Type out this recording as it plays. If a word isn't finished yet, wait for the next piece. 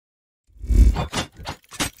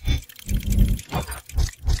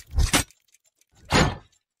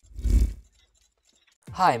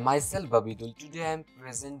Hi, myself Babidul. Today I am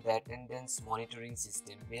present the attendance monitoring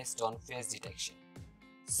system based on face detection.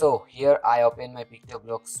 So here I open my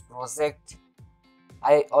pictoblox project.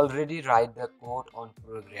 I already write the code on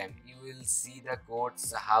program. You will see the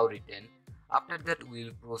codes how written. After that we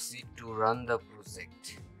will proceed to run the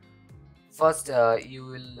project. First you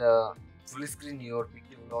will full screen your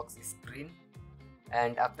pictoblox screen,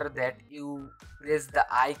 and after that you press the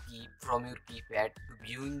I key from your keypad to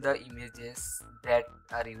viewing the images that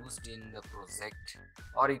are used in the project,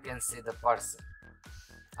 or you can say the person.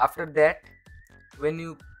 After that, when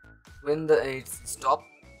the it's stop,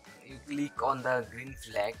 you click on the green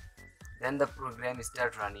flag, then the program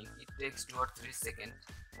start running. It takes 2 or 3 seconds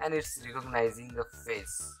and it's recognizing the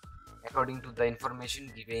face according to the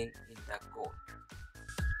information given in the code.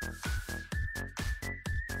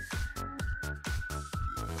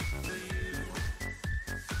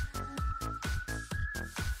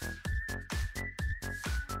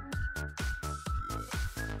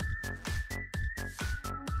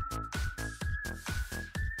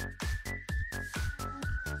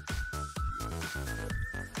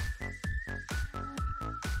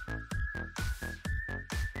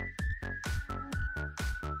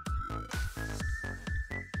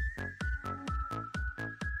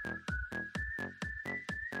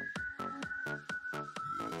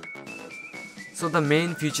 So the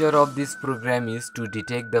main feature of this program is to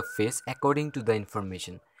detect the face according to the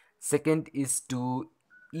information. Second is to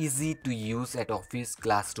easy to use at office,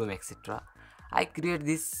 classroom, etc. I create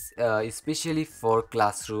this especially for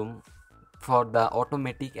classroom for the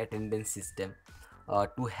automatic attendance system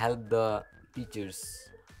to help the teachers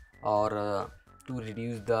or to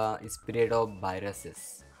reduce the spread of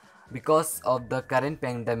viruses. Because of the current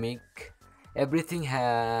pandemic, everything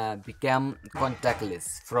become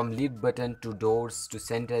contactless, from lift button to doors to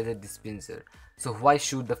sanitizer dispenser. So why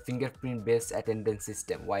should the fingerprint-based attendance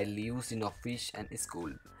system, while used in office and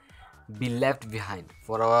school, be left behind?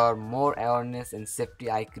 For our more awareness and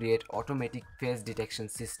safety, I create automatic face detection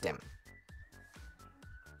system.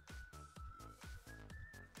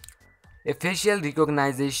 A facial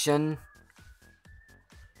recognition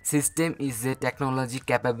system is a technology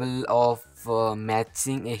capable of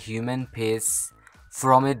matching a human face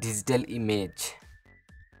from a digital image.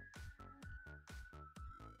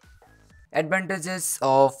 Advantages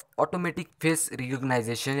of automatic face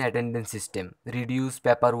recognition attendance system: reduce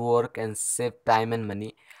paperwork and save time and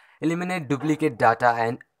money, eliminate duplicate data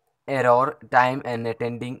and error time and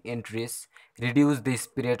attending entries, reduce the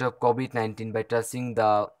spread of COVID-19 by touching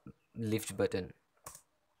the lift button.